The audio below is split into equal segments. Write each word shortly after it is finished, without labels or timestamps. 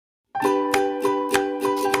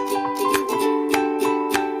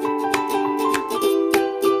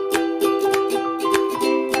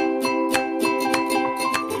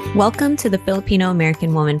Welcome to the Filipino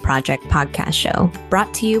American Woman Project podcast show,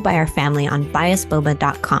 brought to you by our family on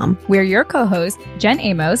biasboba.com. We're your co-hosts, Jen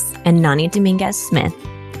Amos and Nani Dominguez-Smith.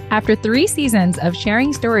 After 3 seasons of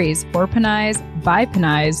sharing stories for Pinays by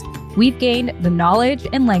Pinays, we've gained the knowledge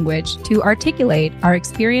and language to articulate our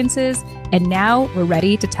experiences, and now we're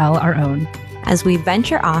ready to tell our own. As we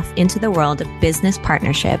venture off into the world of business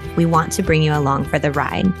partnership, we want to bring you along for the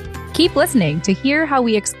ride. Keep listening to hear how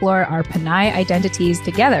we explore our Pinay identities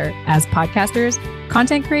together as podcasters,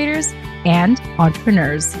 content creators, and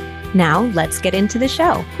entrepreneurs. Now, let's get into the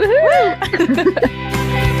show.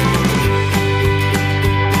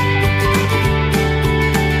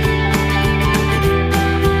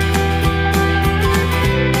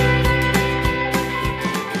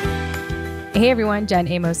 Hey everyone, Jen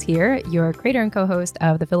Amos here, your creator and co-host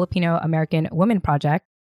of the Filipino American Woman Project.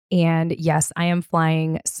 And yes, I am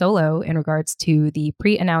flying solo in regards to the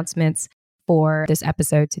pre-announcements for this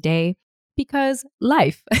episode today because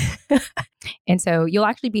life. And so you'll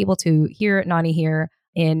actually be able to hear Nani here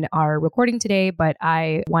in our recording today, but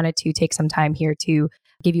I wanted to take some time here to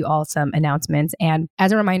give you all some announcements. And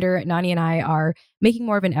as a reminder, Nani and I are making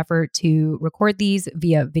more of an effort to record these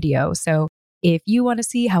via video. So if you want to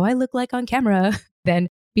see how I look like on camera, then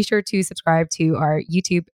be sure to subscribe to our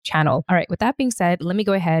YouTube channel. All right, with that being said, let me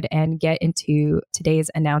go ahead and get into today's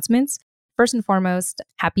announcements. First and foremost,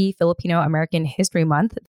 happy Filipino American History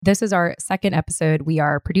Month. This is our second episode we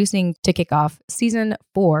are producing to kick off season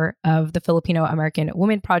 4 of the Filipino American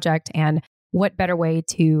Women Project. And what better way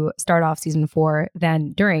to start off season 4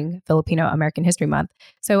 than during Filipino American History Month?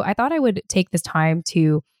 So I thought I would take this time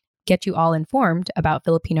to get you all informed about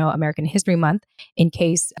Filipino American History Month in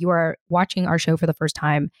case you are watching our show for the first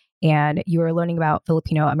time and you are learning about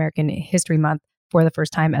Filipino American History Month for the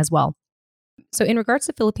first time as well. So in regards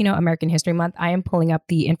to Filipino American History Month, I am pulling up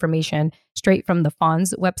the information straight from the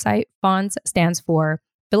FAHM's website. FAHM stands for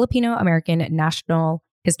Filipino American National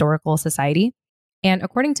Historical Society. And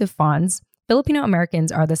according to FAHM, Filipino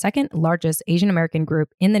Americans are the second largest Asian American group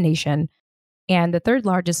in the nation and the third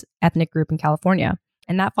largest ethnic group in California.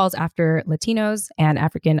 And that falls after Latinos and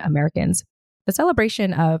African Americans. The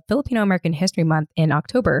celebration of Filipino American History Month in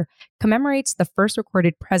October commemorates the first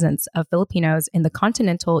recorded presence of Filipinos in the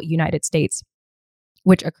continental United States,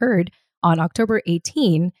 which occurred on October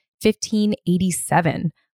 18,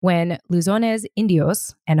 1587, when Luzones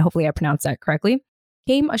Indios, and hopefully I pronounced that correctly,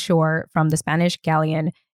 came ashore from the Spanish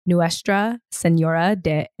galleon Nuestra Señora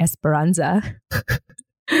de Esperanza.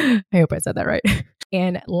 I hope I said that right.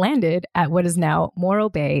 And landed at what is now Morro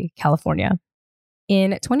Bay, California.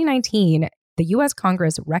 In 2019, the U.S.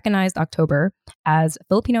 Congress recognized October as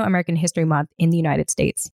Filipino American History Month in the United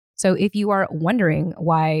States. So if you are wondering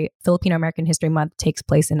why Filipino American History Month takes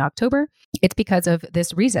place in October, it's because of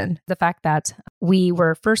this reason, the fact that we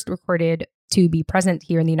were first recorded to be present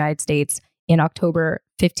here in the United States in October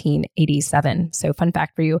 1587. So fun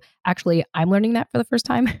fact for you, actually, I'm learning that for the first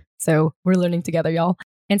time. So we're learning together, y'all.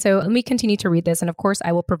 And so let me continue to read this. And of course,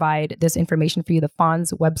 I will provide this information for you, the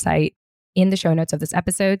FAHM's website, in the show notes of this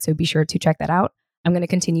episode. So be sure to check that out. I'm going to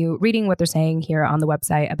continue reading what they're saying here on the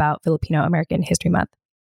website about Filipino American History Month.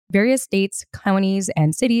 Various states, counties,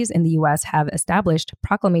 and cities in the U.S. have established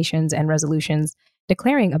proclamations and resolutions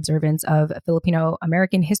declaring observance of Filipino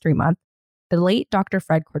American History Month. The late Dr.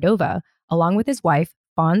 Fred Cordova, along with his wife,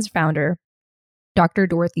 FAHM's founder, Dr.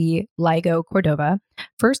 Dorothy Ligo Cordova,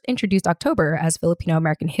 first introduced October as Filipino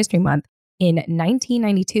American History Month in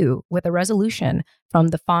 1992 with a resolution from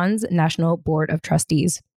the FAHM's National Board of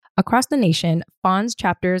Trustees. Across the nation, FAHM's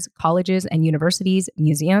chapters, colleges and universities,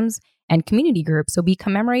 museums, and community groups will be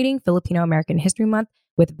commemorating Filipino American History Month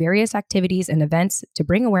with various activities and events to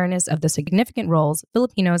bring awareness of the significant roles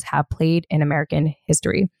Filipinos have played in American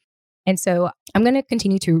history. And so I'm going to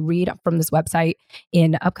continue to read from this website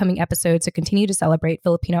in upcoming episodes to continue to celebrate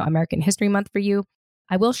Filipino American History Month for you.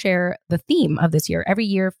 I will share the theme of this year. Every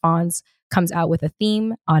year, FAHM's comes out with a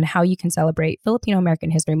theme on how you can celebrate Filipino American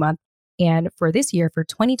History Month. And for this year, for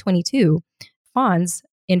 2022, FAHM's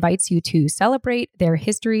invites you to celebrate their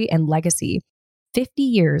history and legacy, 50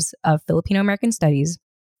 years of Filipino American studies,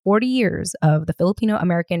 40 years of the Filipino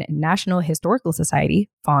American National Historical Society,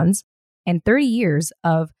 FAHM's, and 30 years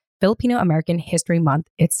of Filipino American History Month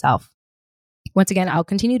itself. Once again, I'll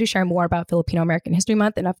continue to share more about Filipino American History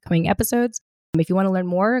Month in upcoming episodes. If you want to learn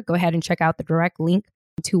more, go ahead and check out the direct link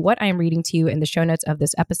to what I am reading to you in the show notes of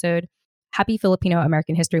this episode. Happy Filipino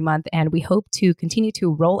American History Month, and we hope to continue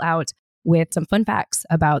to roll out with some fun facts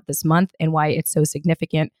about this month and why it's so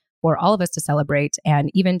significant for all of us to celebrate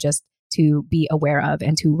and even just to be aware of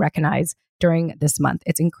and to recognize during this month.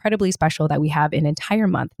 It's incredibly special that we have an entire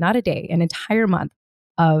month, not a day, an entire month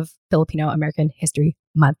of Filipino American History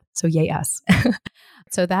Month. So yay us.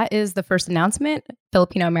 So that is the first announcement,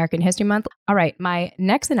 Filipino American History Month. All right, my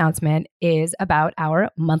next announcement is about our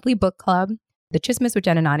monthly book club, the Chismis with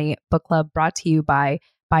Jen and Nani book club, brought to you by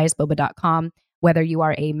biasboba.com. Whether you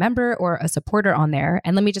are a member or a supporter on there.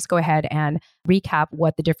 And let me just go ahead and recap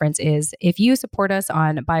what the difference is. If you support us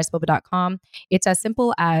on biasboba.com, it's as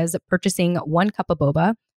simple as purchasing 1 cup of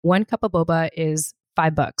boba. 1 cup of boba is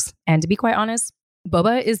 $5. And to be quite honest,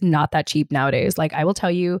 boba is not that cheap nowadays. Like I will tell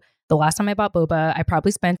you, the last time I bought boba, I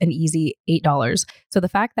probably spent an easy $8. So the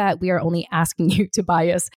fact that we are only asking you to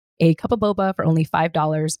buy us a cup of boba for only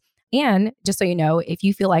 $5. And just so you know, if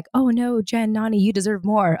you feel like, oh no, Jen, Nani, you deserve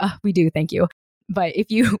more. We do, thank you. But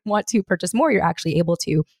if you want to purchase more, you're actually able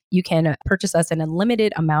to. You can purchase us an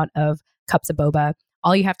unlimited amount of cups of boba.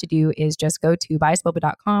 All you have to do is just go to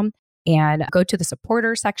biasboba.com and go to the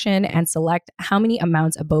supporter section and select how many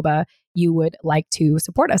amounts of boba you would like to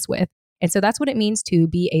support us with. And so that's what it means to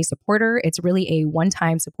be a supporter. It's really a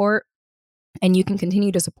one-time support, and you can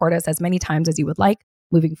continue to support us as many times as you would like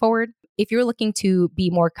moving forward. If you're looking to be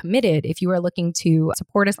more committed, if you are looking to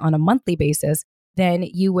support us on a monthly basis, then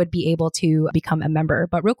you would be able to become a member.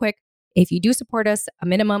 But real quick, if you do support us, a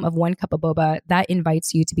minimum of 1 cup of boba, that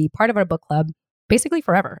invites you to be part of our book club basically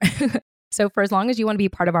forever. So for as long as you want to be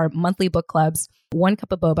part of our monthly book clubs, 1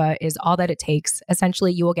 cup of boba is all that it takes.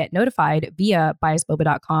 Essentially, you will get notified via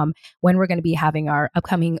biasboba.com when we're going to be having our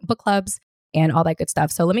upcoming book clubs and all that good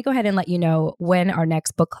stuff. So let me go ahead and let you know when our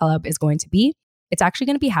next book club is going to be. It's actually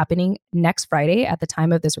going to be happening next Friday at the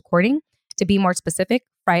time of this recording. To be more specific,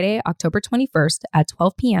 Friday, October 21st at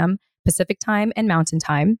 12 p.m. Pacific Time and Mountain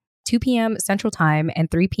Time, 2 p.m. Central Time, and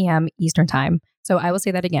 3 p.m. Eastern Time. So I will say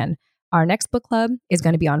that again. Our next book club is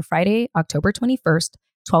going to be on Friday, October 21st,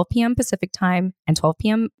 12 p.m. Pacific Time and 12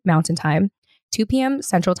 p.m. Mountain Time, 2 p.m.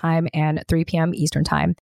 Central Time, and 3 p.m. Eastern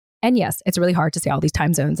Time. And yes, it's really hard to say all these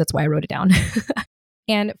time zones. That's why I wrote it down.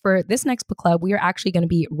 And for this next book club, we are actually going to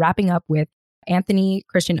be wrapping up with Anthony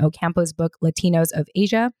Christian Ocampo's book, Latinos of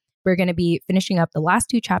Asia. We're going to be finishing up the last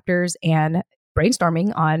 2 chapters and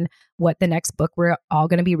brainstorming on what the next book we're all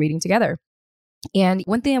going to be reading together. And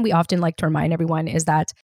one thing we often like to remind everyone is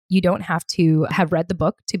that you don't have to have read the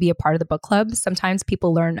book to be a part of the book club. Sometimes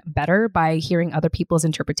people learn better by hearing other people's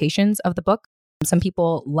interpretations of the book. Some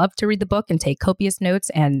people love to read the book and take copious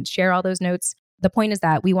notes and share all those notes. The point is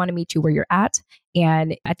that we want to meet you where you're at.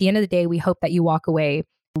 And at the end of the day, we hope that you walk away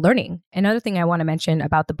learning. Another thing I want to mention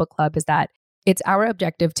about the book club is that it's our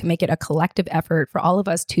objective to make it a collective effort for all of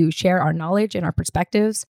us to share our knowledge and our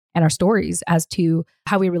perspectives and our stories as to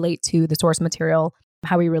how we relate to the source material,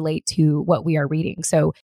 how we relate to what we are reading.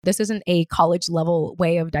 So this isn't a college level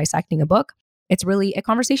way of dissecting a book. It's really a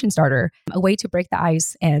conversation starter, a way to break the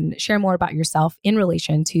ice and share more about yourself in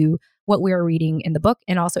relation to what we are reading in the book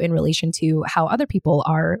and also in relation to how other people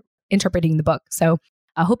are interpreting the book. So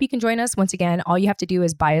I hope you can join us. Once again, all you have to do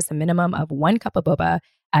is buy us a minimum of 1 cup of boba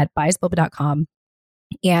at biasboba.com.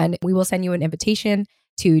 And we will send you an invitation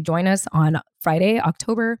to join us on Friday,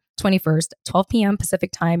 October 21st, 12 p.m.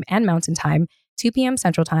 Pacific Time and Mountain Time, 2 p.m.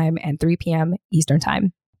 Central Time, and 3 p.m. Eastern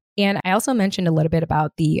Time. And I also mentioned a little bit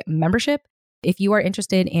about the membership. If you are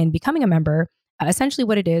interested in becoming a member, essentially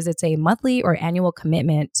what it is, it's a monthly or annual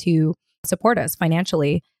commitment to support us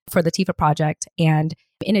financially for the TIFA project. And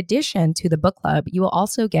in addition to the book club, you will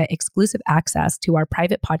also get exclusive access to our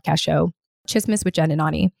private podcast show, Chismis with Jen and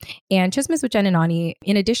Nani. And Chismis with Jen and Nani,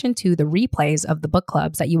 in addition to the replays of the book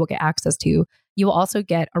clubs that you will get access to, you will also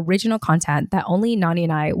get original content that only Nani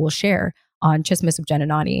and I will share on Chismis with Jen and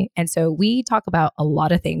Nani. And so we talk about a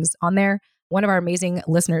lot of things on there. One of our amazing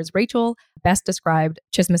listeners, Rachel, best described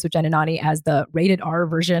Chismis with Jen and Nani as the rated R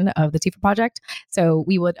version of the TIFA project. So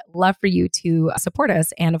we would love for you to support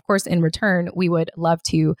us. And of course, in return, we would love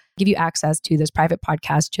to give you access to this private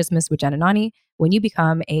podcast, Chismis with Jen and Nani, when you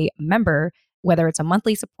become a member, whether it's a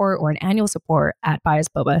monthly support or an annual support at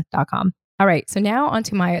biasboba.com. All right, so now on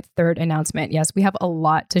to my third announcement. Yes, we have a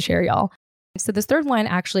lot to share, y'all. So this third one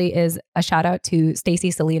actually is a shout out to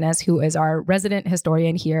Stacy Salinas, who is our resident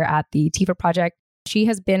historian here at the TIFA project. She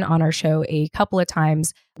has been on our show a couple of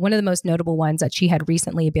times. One of the most notable ones that she had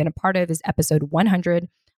recently been a part of is episode 100,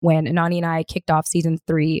 when Nani and I kicked off season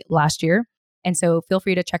 3 last year. And so feel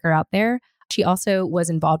free to check her out there. She also was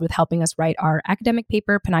involved with helping us write our academic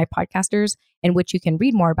paper, Panay Podcasters, in which you can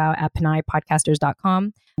read more about at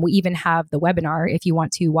panaypodcasters.com. We even have the webinar if you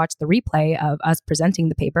want to watch the replay of us presenting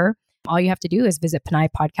the paper. All you have to do is visit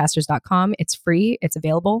panaypodcasters.com. It's free, it's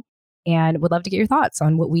available, and would love to get your thoughts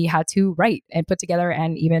on what we had to write and put together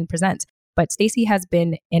and even present. But Stacy has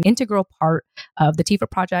been an integral part of the TIFA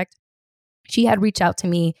project. She had reached out to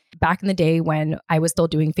me back in the day when I was still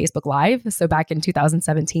doing Facebook Live, so back in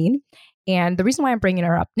 2017. And the reason why I'm bringing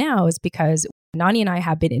her up now is because Nani and I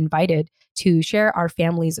have been invited to share our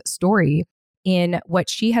family's story in what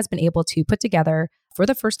she has been able to put together for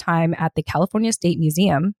the first time at the California State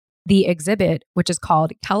Museum, the exhibit, which is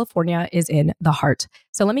called California is in the Heart.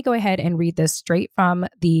 So let me go ahead and read this straight from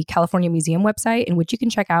the California Museum website, in which you can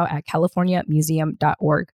check out at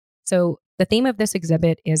californiamuseum.org. So the theme of this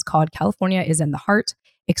exhibit is called California is in the Heart,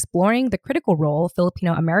 exploring the critical role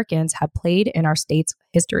Filipino Americans have played in our state's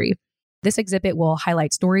history. This exhibit will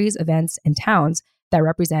highlight stories, events, and towns that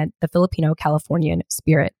represent the Filipino Californian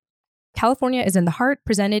spirit. California is in the Heart,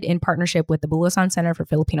 presented in partnership with the Bulusan Center for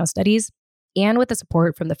Filipino Studies and with the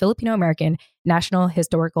support from the Filipino American National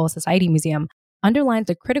Historical Society Museum, underlines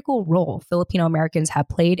the critical role Filipino Americans have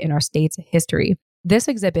played in our state's history. This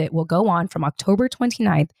exhibit will go on from October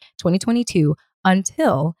 29th, 2022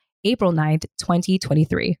 until April 9th,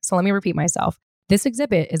 2023. So let me repeat myself. This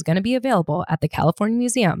exhibit is going to be available at the California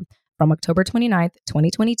Museum from October 29th,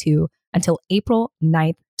 2022 until April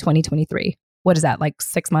 9th, 2023. What is that, like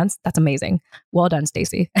 6 months? That's amazing. Well done,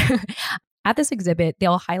 Stacey. At this exhibit,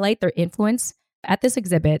 they'll highlight their influence. At this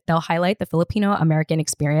exhibit, they'll highlight the Filipino American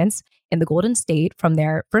experience in the Golden State from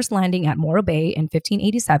their first landing at Morro Bay in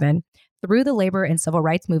 1587 through the labor and civil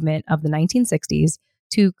rights movement of the 1960s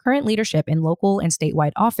to current leadership in local and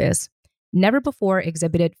statewide office. Never before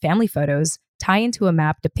exhibited family photos tie into a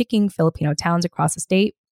map depicting Filipino towns across the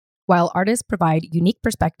state, while artists provide unique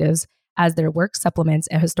perspectives as their work supplements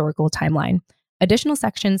a historical timeline. Additional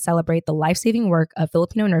sections celebrate the life-saving work of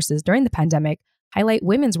Filipino nurses during the pandemic, highlight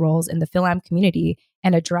women's roles in the FAHM community,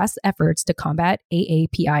 and address efforts to combat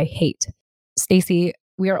AAPI hate. Stacey,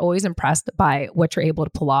 we are always impressed by what you're able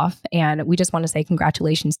to pull off, and we just want to say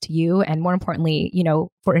congratulations to you, and more importantly,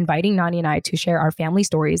 for inviting Nani and I to share our family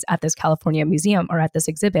stories at this California museum or at this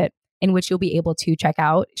exhibit, in which you'll be able to check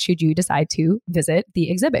out should you decide to visit the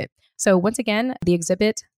exhibit. So once again, the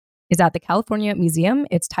exhibit is at the California Museum.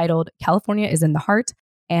 It's titled California is in the Heart,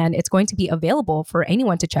 and it's going to be available for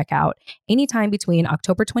anyone to check out anytime between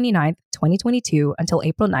October 29th, 2022 until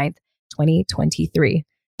April 9th, 2023.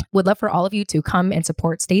 Would love for all of you to come and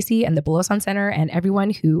support Stacey and the Bulusan Center and everyone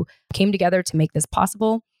who came together to make this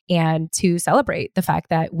possible and to celebrate the fact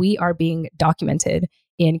that we are being documented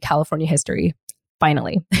in California history,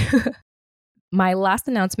 finally. My last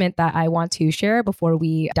announcement that I want to share before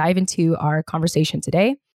we dive into our conversation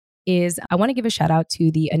today is I want to give a shout out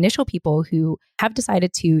to the initial people who have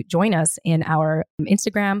decided to join us in our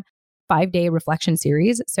Instagram 5-day reflection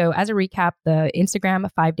series. So as a recap, the Instagram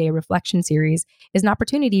 5-day reflection series is an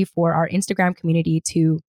opportunity for our Instagram community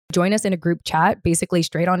to join us in a group chat, basically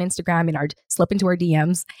straight on Instagram and slip into our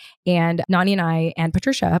DMs. And Nani and I and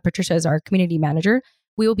Patricia is our community manager,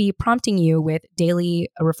 we will be prompting you with daily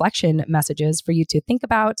reflection messages for you to think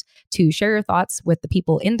about, to share your thoughts with the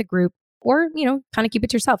people in the group, or, kind of keep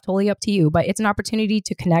it to yourself, totally up to you. But it's an opportunity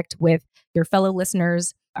to connect with your fellow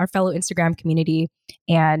listeners, our fellow Instagram community,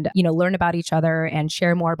 and, learn about each other and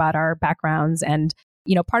share more about our backgrounds. And,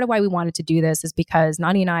 part of why we wanted to do this is because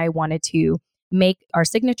Nani and I wanted to make our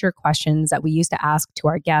signature questions that we used to ask to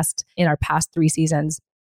our guests in our past 3 seasons.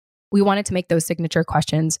 We wanted to make those signature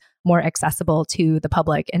questions more accessible to the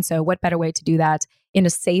public. And so what better way to do that in a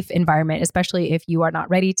safe environment, especially if you are not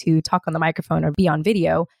ready to talk on the microphone or be on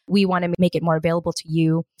video. We want to make it more available to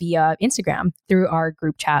you via Instagram through our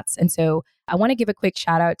group chats. And so I want to give a quick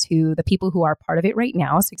shout out to the people who are part of it right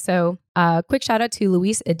now. So quick shout out to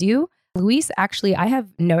Luis Edu. Luis, actually, I have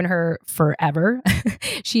known her forever.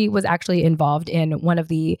 She was actually involved in one of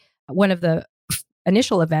the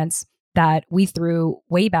initial events that we threw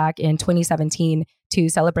way back in 2017 to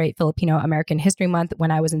celebrate Filipino American History Month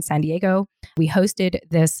when I was in San Diego. We hosted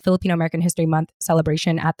this Filipino American History Month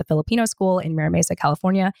celebration at the Filipino School in Mira Mesa,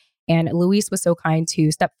 California. And Luis was so kind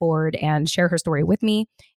to step forward and share her story with me.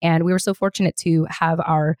 And we were so fortunate to have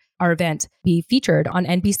our event be featured on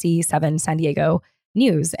NBC 7 San Diego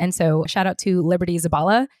News. And so shout out to Liberty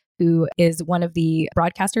Zabala, who is one of the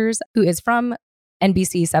broadcasters who is from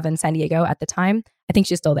NBC 7 San Diego at the time. I think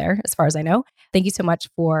she's still there, as far as I know. Thank you so much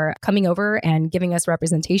for coming over and giving us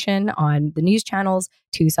representation on the news channels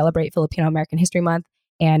to celebrate Filipino American History Month.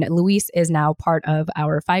 And Luis is now part of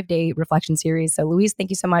our 5-day reflection series. So Luis, thank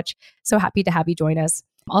you so much. So happy to have you join us.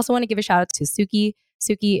 Also want to give a shout out to Suki.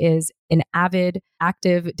 Suki is an avid,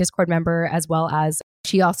 active Discord member, as well as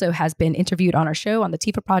she also has been interviewed on our show on the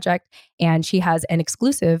Tifa Project. And she has an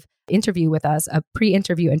exclusive interview with us, a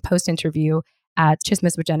pre-interview and post-interview at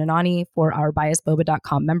Chismis with Jen and Nani for our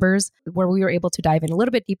biasboba.com members, where we were able to dive in a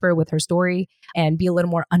little bit deeper with her story and be a little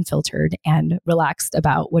more unfiltered and relaxed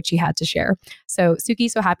about what she had to share. So Suki,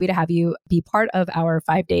 so happy to have you be part of our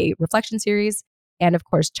 5-day reflection series. And of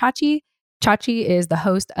course, Chachi. Chachi is the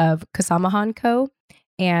host of Kasamahan Co.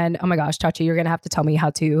 And oh my gosh, Chachi, you're going to have to tell me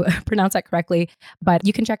how to pronounce that correctly, but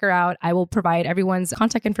you can check her out. I will provide everyone's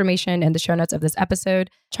contact information in the show notes of this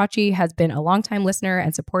episode. Chachi has been a longtime listener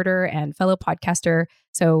and supporter and fellow podcaster.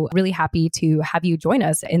 So really happy to have you join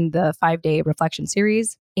us in the 5-day reflection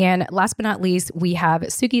series. And last but not least, we have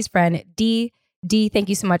Suki's friend, Dee. Dee, thank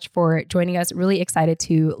you so much for joining us. Really excited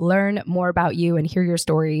to learn more about you and hear your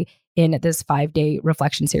story in this 5-day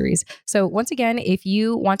reflection series. So once again, if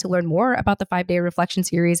you want to learn more about the 5-day reflection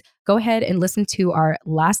series, go ahead and listen to our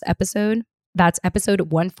last episode. That's episode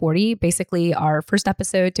 140, basically our first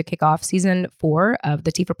episode to kick off season 4 of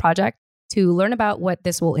the Tifa Project, to learn about what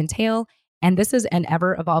this will entail. And this is an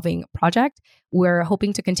ever evolving project. We're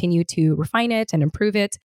hoping to continue to refine it and improve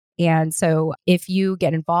it. And so if you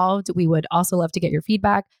get involved, we would also love to get your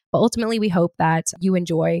feedback. But ultimately, we hope that you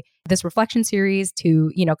enjoy this reflection series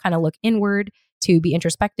to, kind of look inward, to be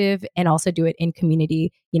introspective, and also do it in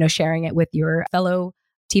community, sharing it with your fellow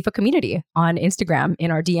Tifa community on Instagram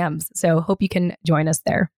in our DMs. So hope you can join us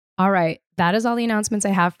there. All right. That is all the announcements I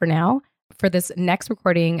have for now. For this next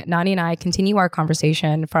recording, Nani and I continue our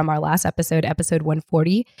conversation from our last episode, episode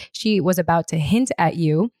 140. She was about to hint at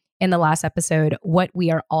you in the last episode what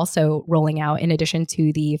we are also rolling out in addition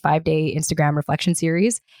to the 5-day Instagram reflection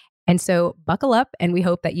series. And so buckle up, and we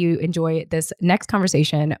hope that you enjoy this next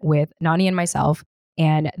conversation with Nani and myself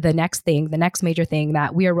and the next major thing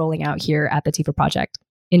that we are rolling out here at the Tifa Project.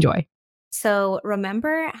 Enjoy. So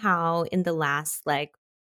remember how in the last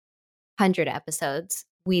 100 episodes,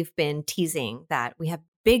 we've been teasing that we have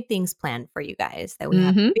big things planned for you guys, that we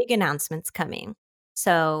have big announcements coming.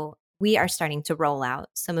 So we are starting to roll out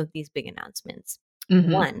some of these big announcements.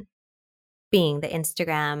 One being the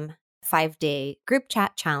Instagram 5-day group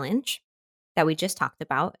chat challenge that we just talked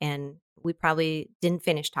about. And we probably didn't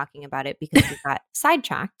finish talking about it because we got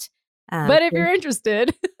sidetracked. But if you're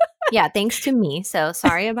interested. Yeah, thanks to me. So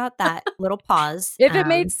sorry about that little pause. If it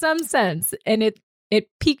made some sense and it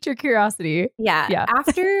piqued your curiosity. Yeah.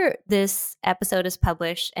 After this episode is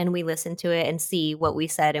published and we listen to it and see what we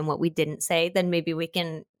said and what we didn't say, then maybe we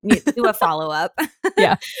can do a follow-up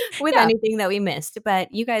with anything that we missed.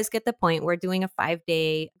 But you guys get the point. We're doing a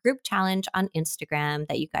 5-day group challenge on Instagram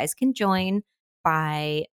that you guys can join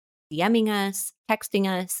by DMing us, texting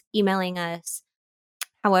us, emailing us,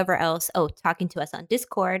 however else. Talking to us on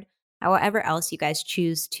Discord. However else you guys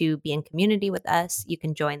choose to be in community with us, you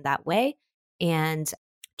can join that way. And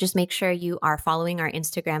just make sure you are following our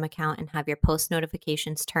Instagram account and have your post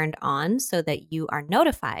notifications turned on so that you are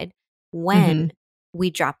notified when we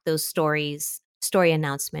drop those story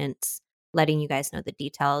announcements, letting you guys know the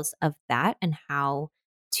details of that and how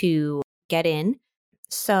to get in.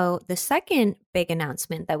 So the second big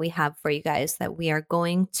announcement that we have for you guys that we are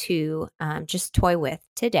going to just toy with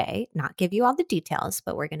today, not give you all the details,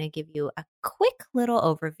 but we're going to give you a quick little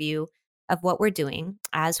overview of what we're doing.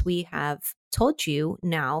 As we have told you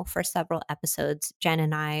now for several episodes, Jen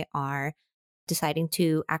and I are deciding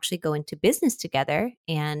to actually go into business together.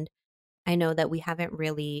 And I know that we haven't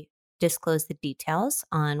really disclosed the details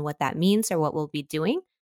on what that means or what we'll be doing,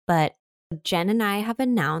 but Jen and I have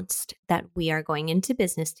announced that we are going into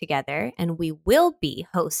business together, and we will be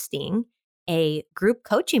hosting a group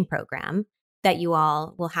coaching program that you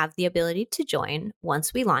all will have the ability to join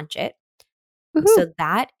once we launch it. Woo-hoo. So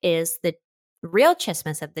that is the real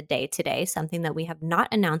chismis of the day today, something that we have not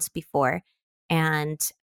announced before. And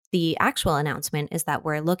the actual announcement is that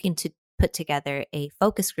we're looking to put together a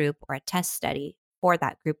focus group or a test study for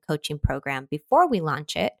that group coaching program before we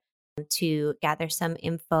launch it, to gather some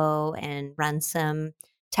info and run some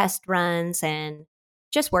test runs and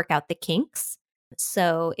just work out the kinks.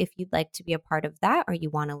 So if you'd like to be a part of that or you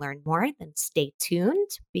want to learn more, then stay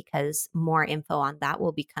tuned because more info on that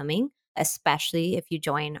will be coming, especially if you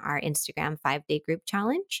join our Instagram 5-day group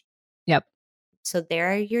challenge. Yep. So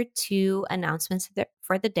there are your 2 announcements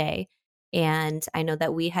for the day. And I know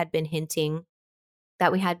that we had been hinting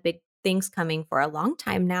that we had big things coming for a long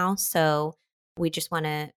time now. So we just want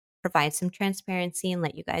to provide some transparency and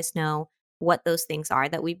let you guys know what those things are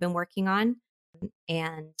that we've been working on.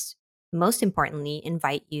 And most importantly,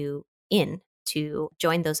 invite you in to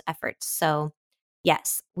join those efforts. So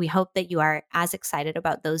yes, we hope that you are as excited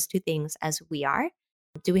about those 2 things as we are.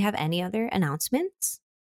 Do we have any other announcements?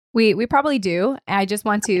 We probably do. I just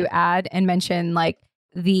want to add and mention,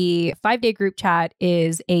 the 5-day group chat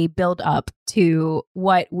is a build up to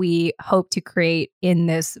what we hope to create in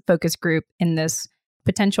this focus group, in this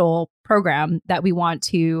potential program that we want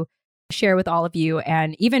to share with all of you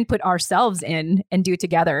and even put ourselves in and do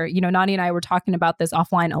together. Nani and I were talking about this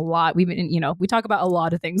offline a lot. We've been, we talk about a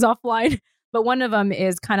lot of things offline, but one of them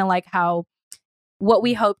is kind of like how what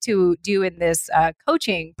we hope to do in this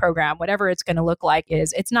coaching program, whatever it's going to look like,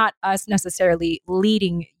 is it's not us necessarily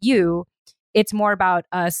leading you. It's more about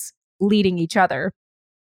us leading each other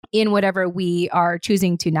in whatever we are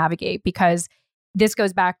choosing to navigate, because this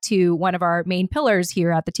goes back to one of our main pillars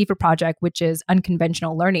here at the TIFA project, which is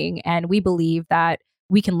unconventional learning. And we believe that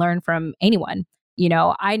we can learn from anyone.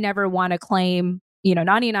 I never want to claim,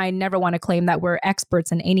 Nani and I never want to claim that we're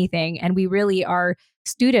experts in anything. And we really are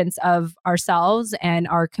students of ourselves and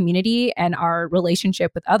our community and our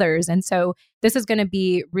relationship with others. And so this is going to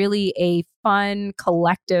be really a fun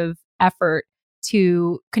collective effort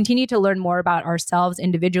to continue to learn more about ourselves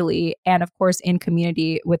individually and, of course, in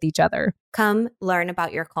community with each other. Come learn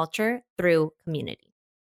about your culture through community.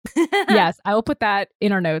 Yes, I will put that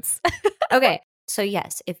in our notes. Okay. So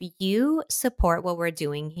yes, if you support what we're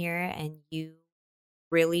doing here and you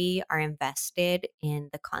really are invested in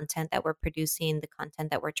the content that we're producing, the content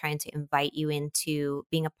that we're trying to invite you into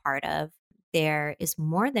being a part of, there is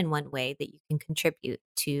more than one way that you can contribute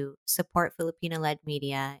to support Filipino-led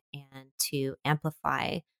media and to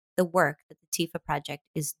amplify the work that the TIFA project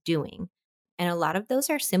is doing. And a lot of those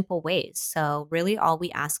are simple ways. So really all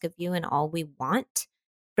we ask of you and all we want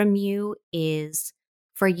from you is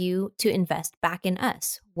for you to invest back in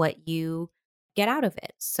us, what you get out of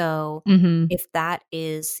it. So if that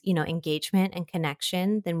is, engagement and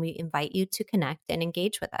connection, then we invite you to connect and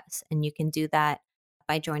engage with us. And you can do that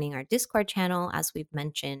by joining our Discord channel, as we've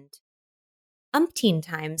mentioned umpteen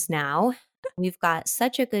times now. We've got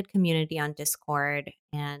such a good community on Discord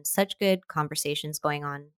and such good conversations going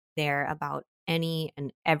on there about any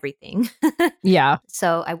and everything. Yeah.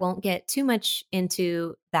 So I won't get too much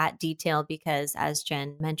into that detail because, as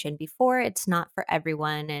Jen mentioned before, it's not for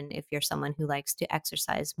everyone. And if you're someone who likes to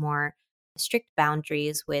exercise more strict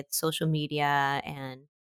boundaries with social media and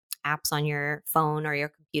apps on your phone or your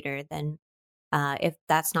computer, then if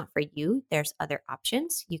that's not for you, there's other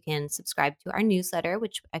options. You can subscribe to our newsletter,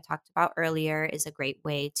 which I talked about earlier, is a great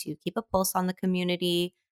way to keep a pulse on the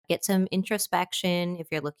community, get some introspection if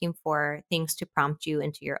you're looking for things to prompt you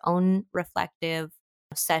into your own reflective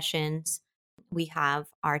sessions. We have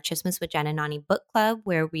our Chismes with Jen and Nani book club,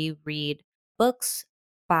 where we read books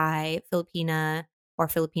by Filipina or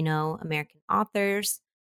Filipino American authors,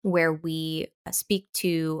 where we speak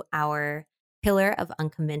to our pillar of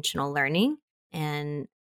unconventional learning. And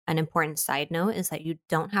an important side note is that you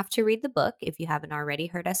don't have to read the book if you haven't already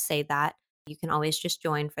heard us say that. You can always just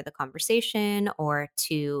join for the conversation or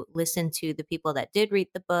to listen to the people that did read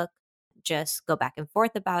the book, just go back and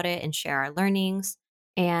forth about it and share our learnings.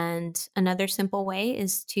 And another simple way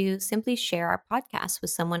is to simply share our podcast with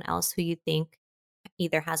someone else who you think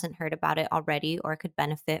either hasn't heard about it already or could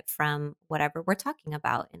benefit from whatever we're talking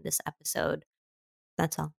about in this episode.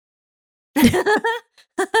 That's all. Sorry,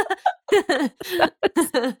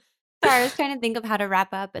 I was trying to think of how to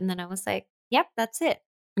wrap up, and then I was like, yep, that's it.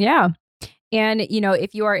 Yeah. And,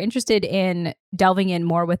 if you are interested in delving in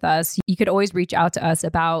more with us, you could always reach out to us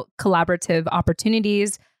about collaborative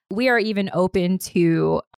opportunities. We are even open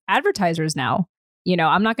to advertisers now.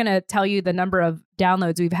 I'm not going to tell you the number of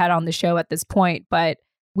downloads we've had on the show at this point, but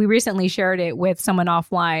we recently shared it with someone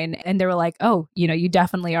offline and they were like, oh, you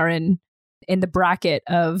definitely are in the bracket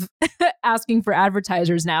of asking for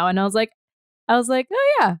advertisers now. And I was like, oh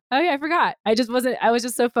yeah, I forgot. I was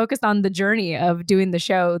just so focused on the journey of doing the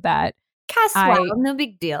show that no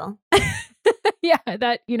big deal. Yeah,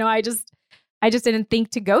 that, I just didn't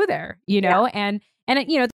think to go there, Yeah. and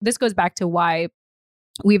this goes back to why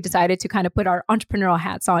we've decided to kind of put our entrepreneurial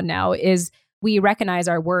hats on now is we recognize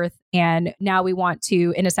our worth. And now we want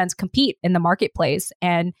to, in a sense, compete in the marketplace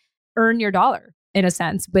and earn your dollar, in a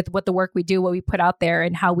sense, with what the work we do, what we put out there,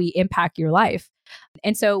 and how we impact your life.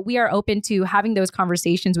 And so we are open to having those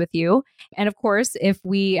conversations with you. And of course, if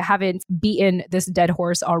we haven't beaten this dead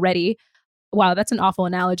horse already, wow, that's an awful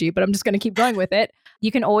analogy, but I'm just going to keep going with it.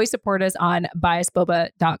 You can always support us on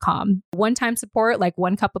biasboba.com. One-time support, like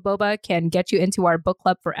 1 cup of boba, can get you into our book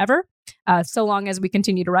club forever, so long as we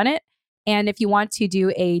continue to run it. And if you want to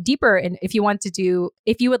do a deeper, and if you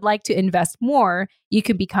would like to invest more, you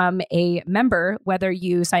can become a member, whether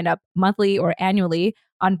you sign up monthly or annually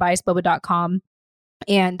on biasboba.com.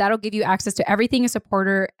 And that'll give you access to everything a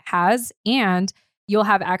supporter has. And you'll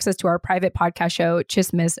have access to our private podcast show,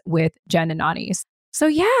 Chismes with Jen and Nani. So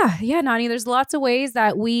yeah, Nani, there's lots of ways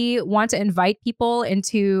that we want to invite people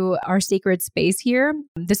into our sacred space here.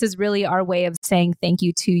 This is really our way of saying thank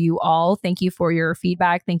you to you all. Thank you for your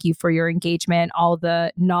feedback. Thank you for your engagement, all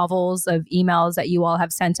the novels of emails that you all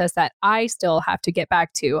have sent us that I still have to get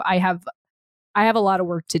back to. I have a lot of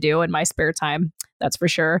work to do in my spare time, that's for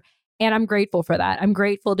sure. And I'm grateful for that. I'm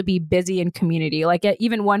grateful to be busy in community. Like at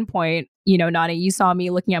even one point, Nani, you saw me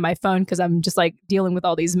looking at my phone because I'm just like dealing with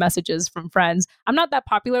all these messages from friends. I'm not that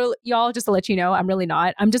popular, y'all, just to let you know. I'm really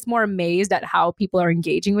not. I'm just more amazed at how people are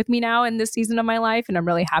engaging with me now in this season of my life. And I'm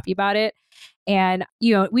really happy about it. And,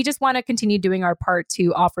 we just want to continue doing our part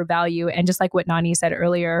to offer value. And just like what Nani said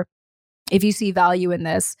earlier, if you see value in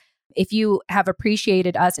this, if you have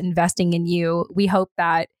appreciated us investing in you, we hope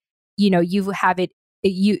that,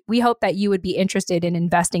 we hope that you would be interested in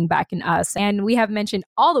investing back in us. And we have mentioned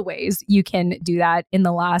all the ways you can do that in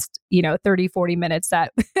the last, 30, 40 minutes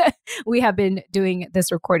that we have been doing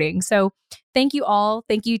this recording. So thank you all.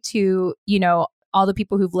 Thank you to, all the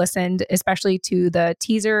people who've listened, especially to the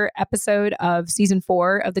teaser episode of season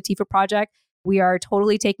 4 of the Tifa Project. We are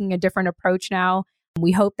totally taking a different approach now.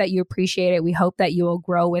 We hope that you appreciate it. We hope that you will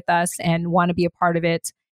grow with us and want to be a part of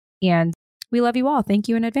it. And we love you all. Thank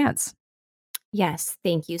you in advance. Yes,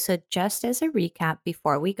 thank you. So just as a recap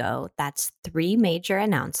before we go, that's 3 major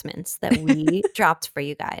announcements that we dropped for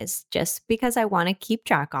you guys, just because I want to keep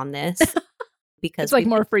track on this. Because it's like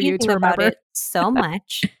more for you to remember it so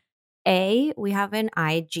much. We have an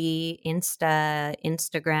IG,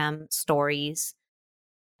 Instagram stories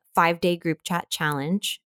 5-day group chat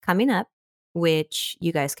challenge coming up, which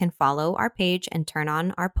you guys can follow our page and turn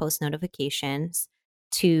on our post notifications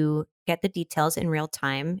to get the details in real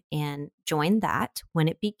time and join that when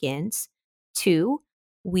it begins. 2,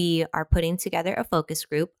 we are putting together a focus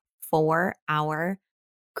group for our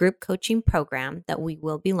group coaching program that we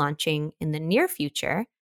will be launching in the near future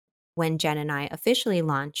when Jen and I officially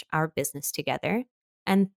launch our business together.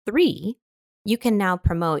 And 3, you can now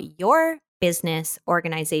promote your business,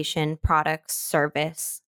 organization, product,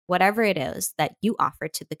 service, whatever it is that you offer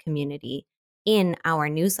to the community in our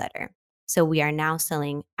newsletter. So we are now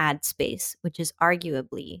selling ad space, which is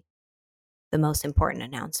arguably the most important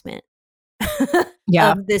announcement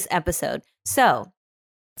of this episode. So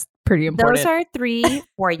it's pretty important. Those are 3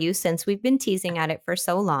 for you since we've been teasing at it for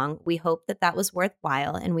so long. We hope that was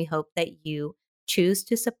worthwhile, and we hope that you choose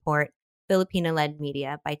to support Filipino-led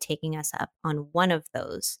media by taking us up on one of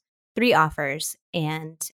those 3 offers.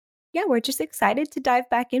 And yeah, we're just excited to dive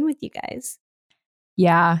back in with you guys.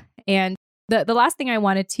 Yeah. And the last thing I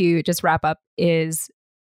wanted to just wrap up is,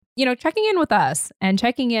 checking in with us and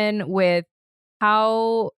checking in with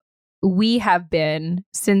how we have been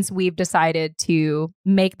since we've decided to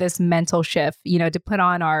make this mental shift, to put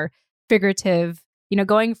on our figurative,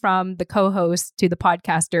 going from the co-host to the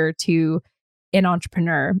podcaster to an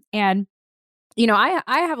entrepreneur. And, I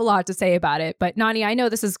have a lot to say about it, but Nani, I know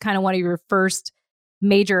this is kind of one of your first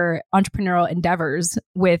major entrepreneurial endeavors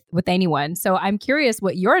with anyone. So I'm curious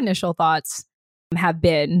what your initial thoughts have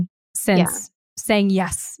been since saying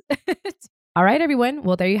yes. All right, everyone.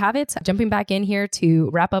 Well, there you have it. Jumping back in here to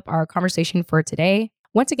wrap up our conversation for today.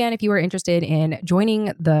 Once again, if you are interested in joining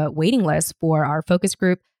the waiting list for our focus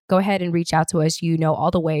group, go ahead and reach out to us. All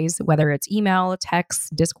the ways, whether it's email,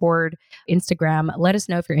 text, Discord, Instagram. Let us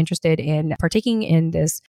know if you're interested in partaking in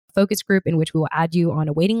this focus group in which we will add you on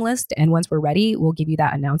a waiting list. And once we're ready, we'll give you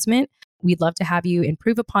that announcement. We'd love to have you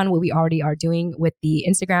improve upon what we already are doing with the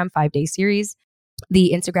Instagram 5-day series,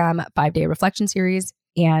 the Instagram 5-day reflection series.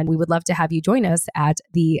 And we would love to have you join us at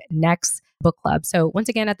the next book club. So once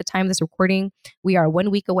again, at the time of this recording, we are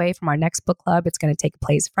 1 week away from our next book club. It's going to take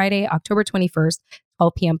place Friday, October 21st,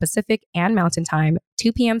 12 p.m. Pacific and Mountain Time,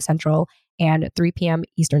 2 p.m. Central, and 3 p.m.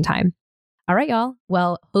 Eastern Time. All right, y'all.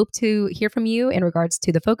 Well, hope to hear from you in regards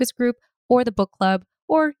to the focus group or the book club,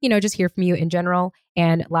 or, just hear from you in general.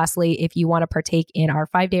 And lastly, if you want to partake in our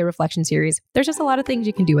 5-day reflection series, there's just a lot of things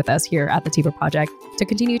you can do with us here at the Tifa Project to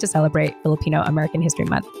continue to celebrate Filipino American History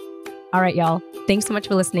Month. All right, y'all. Thanks so much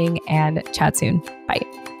for listening, and chat soon. Bye.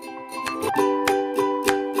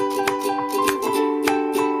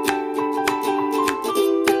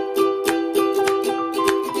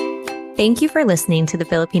 Thank you for listening to the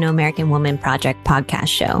Filipino American Woman Project podcast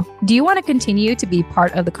show. Do you want to continue to be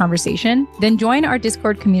part of the conversation? Then join our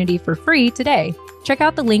Discord community for free today. Check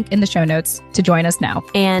out the link in the show notes to join us now.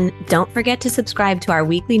 And don't forget to subscribe to our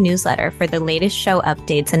weekly newsletter for the latest show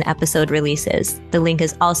updates and episode releases. The link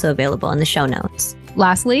is also available in the show notes.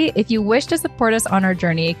 Lastly, if you wish to support us on our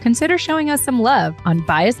journey, consider showing us some love on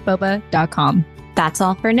biasboba.com. That's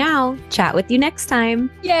all for now. Chat with you next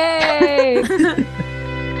time. Yay!